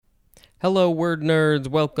Hello, word nerds.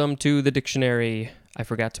 Welcome to the dictionary. I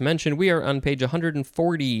forgot to mention we are on page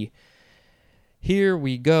 140. Here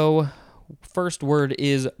we go. First word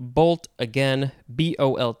is bolt again,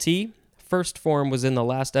 B-O-L-T. First form was in the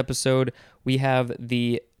last episode. We have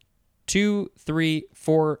the 2, 3,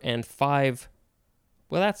 4, and 5.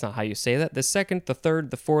 Well, that's not how you say that. The second, the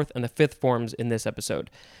third, the fourth, and the fifth forms in this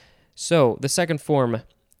episode. So, the second form,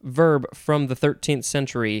 verb from the 13th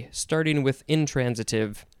century, starting with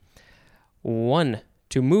intransitive. 1.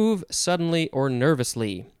 To move suddenly or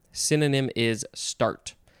nervously. Synonym is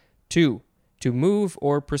start. 2. To move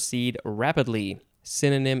or proceed rapidly.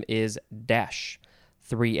 Synonym is dash.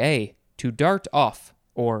 3a. To dart off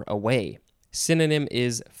or away. Synonym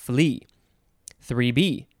is flee.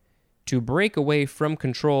 3b. To break away from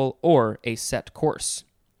control or a set course.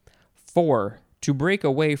 4. To break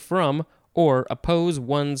away from or oppose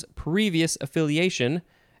one's previous affiliation,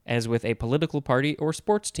 as with a political party or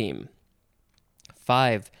sports team.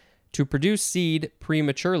 5. To produce seed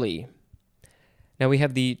prematurely. Now we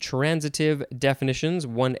have the transitive definitions.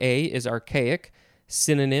 1a is archaic.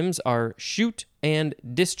 Synonyms are shoot and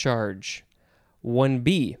discharge.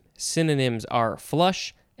 1b, synonyms are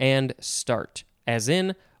flush and start, as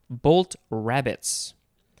in bolt rabbits.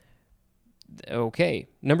 Okay,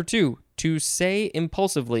 number 2, to say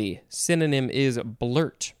impulsively. Synonym is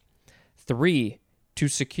blurt. 3, to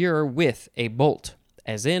secure with a bolt,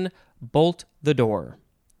 as in bolt the door.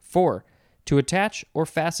 4, to attach or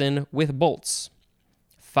fasten with bolts.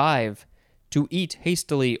 5, to eat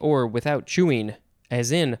hastily or without chewing,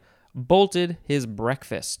 as in bolted his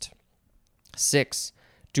breakfast. 6,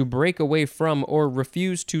 to break away from or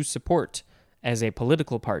refuse to support, as a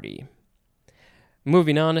political party.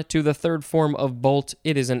 Moving on to the third form of bolt,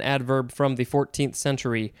 it is an adverb from the 14th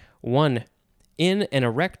century. 1, in an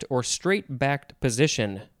erect or straight-backed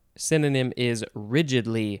position. Synonym is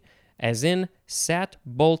rigidly, as in sat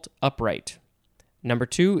bolt upright. Number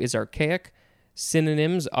 2 is archaic.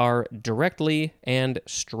 Synonyms are directly and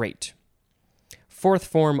straight. Fourth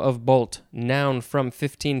form of bolt, noun from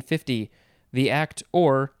 1550, the act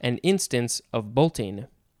or an instance of bolting.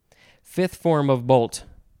 Fifth form of bolt,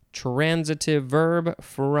 transitive verb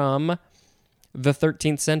from the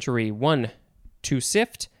 13th century. 1, to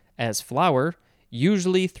sift as flour,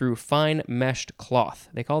 usually through fine meshed cloth.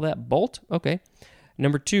 They call that bolt? Okay.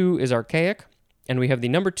 Number 2 is archaic, and we have the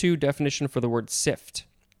number 2 definition for the word sift.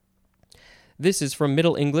 This is from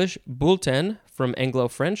Middle English, bulletin, from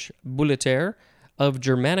Anglo-French, bulleter, of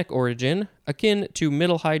Germanic origin, akin to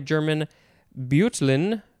Middle High German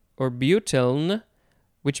Beuteln or Beuteln,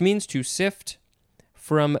 which means to sift,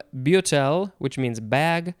 from Beutel, which means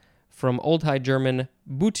bag, from Old High German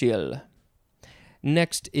Butil.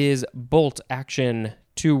 Next is bolt action,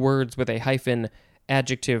 2 words with a hyphen,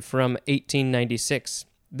 adjective from 1896.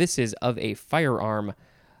 This is of a firearm,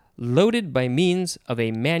 loaded by means of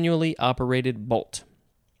a manually operated bolt.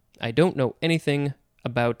 I don't know anything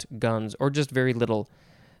about guns, or just very little,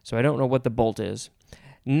 so I don't know what the bolt is.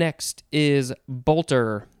 Next is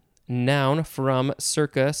bolter, noun from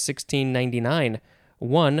circa 1699,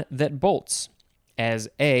 one that bolts, as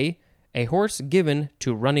A, a horse given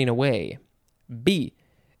to running away. B,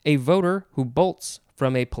 a voter who bolts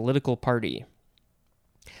from a political party.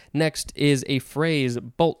 Next is a phrase,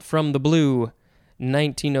 bolt from the blue,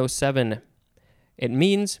 1907. It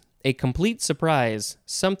means a complete surprise,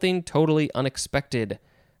 something totally unexpected,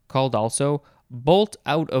 called also bolt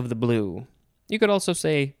out of the blue. You could also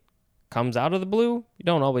say comes out of the blue. You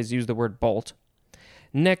don't always use the word bolt.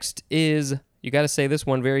 Next is, you got to say this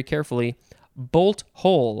one very carefully, bolt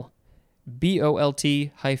hole,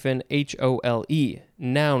 B-O-L-T-HOLE,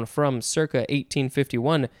 noun from circa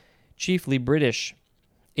 1851, chiefly British,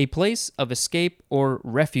 a place of escape or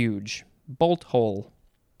refuge, bolt hole.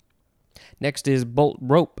 Next is bolt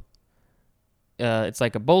rope. It's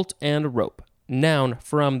like a bolt and a rope, noun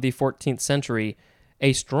from the 14th century,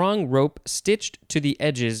 a strong rope stitched to the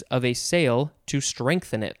edges of a sail to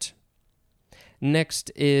strengthen it. Next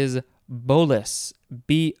is bolus,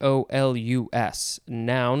 B-O-L-U-S,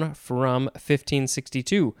 noun from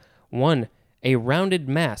 1562. 1, a rounded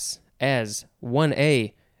mass, as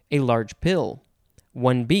 1a, a large pill.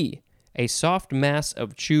 1b, a soft mass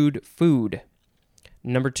of chewed food.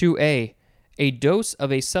 Number 2a, a dose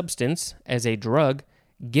of a substance, as a drug,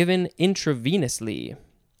 given intravenously.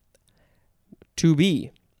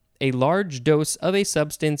 2b, a large dose of a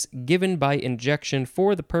substance given by injection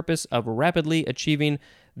for the purpose of rapidly achieving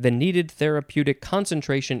the needed therapeutic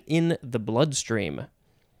concentration in the bloodstream.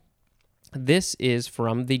 This is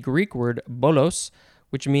from the Greek word bolos,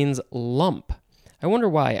 which means lump. I wonder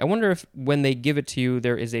why. I wonder if when they give it to you,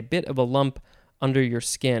 there is a bit of a lump under your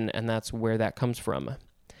skin, and that's where that comes from.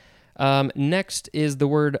 Next is the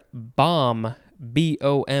word bomb,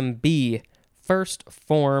 B-O-M-B, first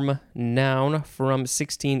form noun from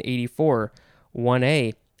 1684.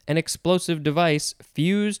 1A, an explosive device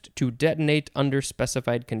fused to detonate under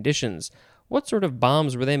specified conditions. What sort of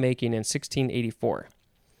bombs were they making in 1684?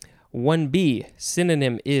 1B,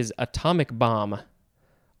 synonym is atomic bomb.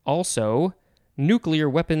 Also, nuclear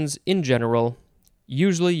weapons in general,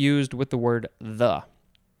 usually used with the word the.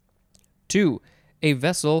 2, a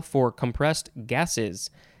vessel for compressed gases,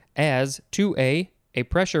 as 2A, a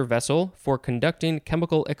pressure vessel for conducting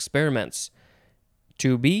chemical experiments.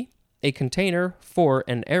 2B, a container for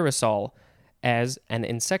an aerosol, as an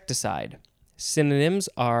insecticide. Synonyms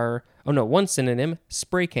are, one synonym,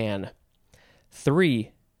 spray can.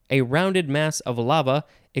 3, a rounded mass of lava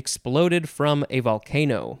exploded from a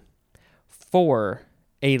volcano. 4,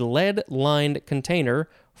 a lead-lined container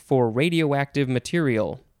for radioactive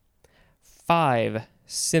material. 5,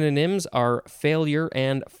 synonyms are failure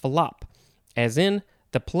and flop, as in,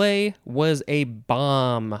 the play was a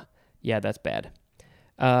bomb. Yeah, that's bad.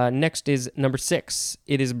 Next is number 6.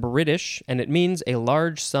 It is British, and it means a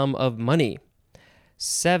large sum of money.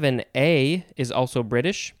 7A is also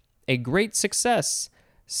British. A great success.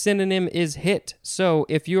 Synonym is hit. So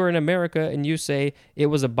if you're in America and you say it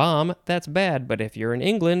was a bomb, that's bad. But if you're in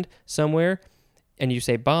England somewhere and you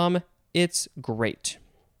say bomb, it's great.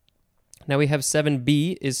 Now we have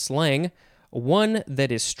 7B is slang, one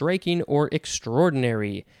that is striking or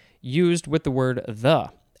extraordinary, used with the word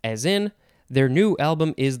the, as in, their new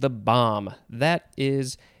album is the bomb. That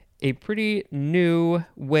is a pretty new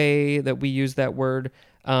way that we use that word.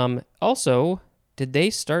 Also, did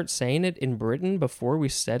they start saying it in Britain before we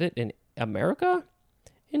said it in America?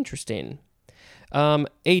 Interesting.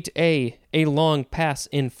 8A, a long pass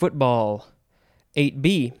in football.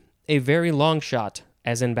 8B, a very long shot,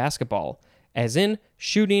 as in basketball, as in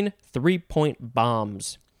shooting 3-point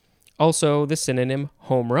bombs. Also, the synonym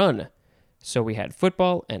home run. So we had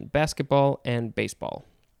football and basketball and baseball.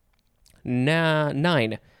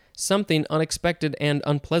 9, something unexpected and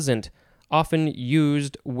unpleasant, often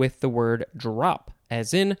used with the word drop,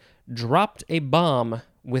 as in dropped a bomb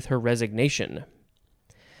with her resignation.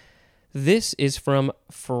 This is from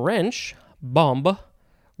French, bombe,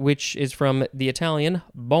 which is from the Italian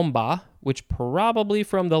bomba, which probably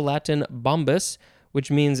from the Latin bombus, which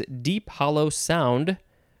means deep hollow sound,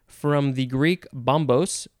 from the Greek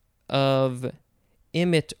bombos, of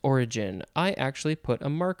imit origin. I actually put a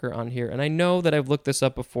marker on here, and I know that I've looked this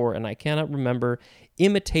up before, and I cannot remember.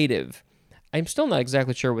 Imitative. I'm still not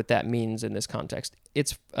exactly sure what that means in this context.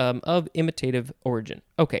 It's of imitative origin.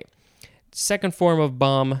 Okay. Second form of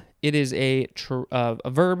bomb, it is a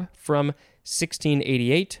verb from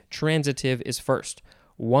 1688. Transitive is first.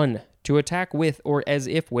 1, to attack with or as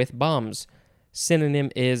if with bombs.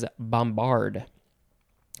 Synonym is bombard.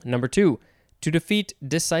 Number 2, to defeat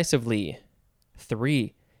decisively.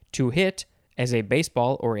 3, to hit, as a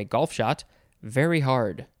baseball or a golf shot, very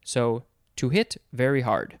hard. So, to hit very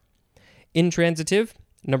hard. Intransitive,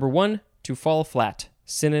 number 1, to fall flat.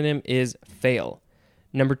 Synonym is fail.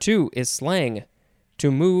 Number 2 is slang,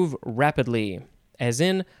 to move rapidly, as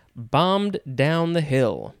in bombed down the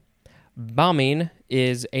hill. Bombing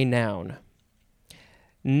is a noun.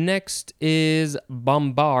 Next is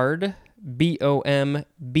bombard, B-O-M-B-A-R-D.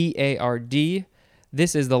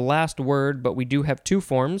 This is the last word, but we do have 2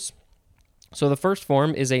 forms. So the first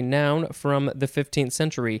form is a noun from the 15th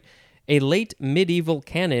century, a late medieval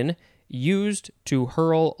cannon used to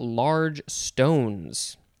hurl large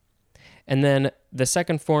stones. And then the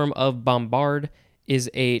second form of bombard is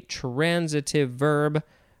a transitive verb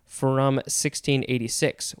from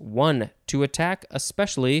 1686. 1, to attack,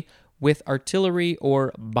 especially with artillery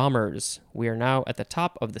or bombers. We are now at the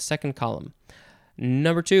top of the second column.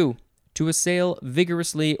 Number 2, to assail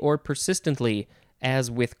vigorously or persistently,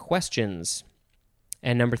 as with questions.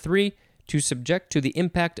 And number 3, to subject to the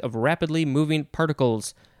impact of rapidly moving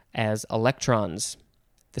particles, as electrons.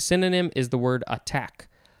 The synonym is the word attack.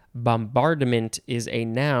 Bombardment is a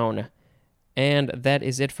noun. And that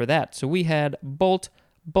is it for that. So we had bolt,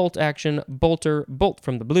 bolt action, bolter, bolt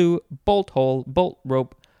from the blue, bolt hole, bolt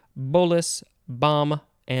rope, bolus, bomb,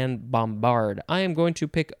 and bombard. I am going to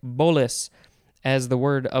pick bolus as the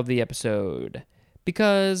word of the episode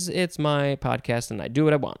because it's my podcast and I do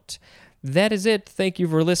what I want. That is it. Thank you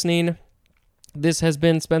for listening. This has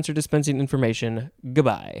been Spencer dispensing information.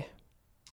 Goodbye.